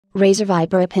Razer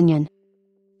Viper opinion.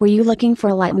 Were you looking for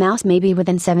a light mouse maybe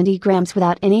within 70 grams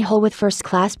without any hole with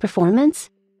first-class performance?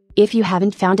 If you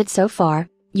haven't found it so far,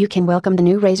 you can welcome the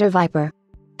new Razer Viper,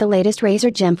 the latest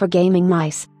Razer gem for gaming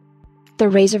mice. The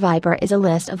Razer Viper is a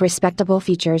list of respectable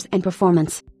features and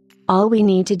performance. All we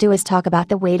need to do is talk about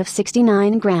the weight of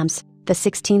 69 grams, the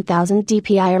 16,000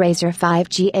 dpi Razer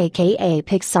 5G aka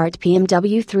PixArt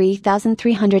PMW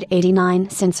 3389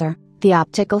 sensor, the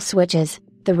optical switches,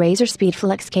 the Razer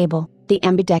SpeedFlex cable, the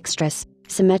ambidextrous,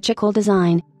 symmetrical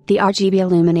design, the RGB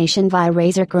illumination via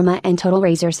Razer Chroma and total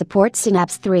Razer support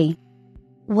Synapse 3.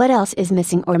 What else is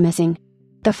missing?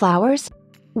 The flowers?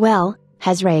 Well,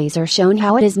 has Razer shown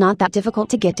how it is not that difficult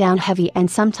to get down heavy and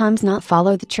sometimes not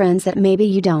follow the trends that maybe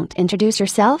you don't introduce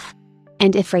yourself?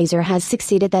 And if Razer has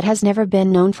succeeded, that has never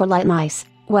been known for light mice,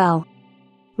 well.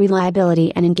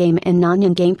 Reliability and in-game and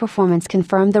non-in-game performance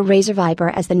confirm the Razer Viper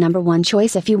as the #1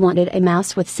 choice if you wanted a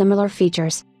mouse with similar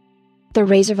features. The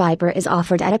Razer Viper is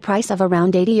offered at a price of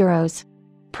around €80.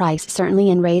 Price certainly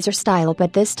in Razer style,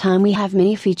 but this time we have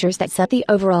many features that set the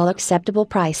overall acceptable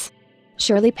price.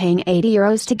 Surely paying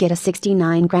 €80 to get a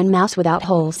 69-gram mouse without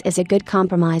holes is a good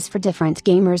compromise for different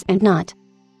gamers and not.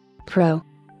 Pro.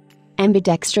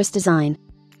 Ambidextrous design.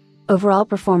 Overall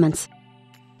performance.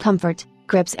 Comfort,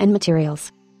 grips and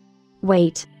materials.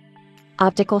 Weight.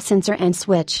 Optical sensor and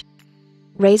switch.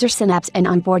 Razer Synapse and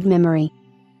onboard memory.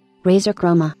 Razer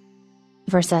Chroma.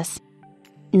 Versus.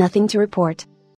 Nothing to report.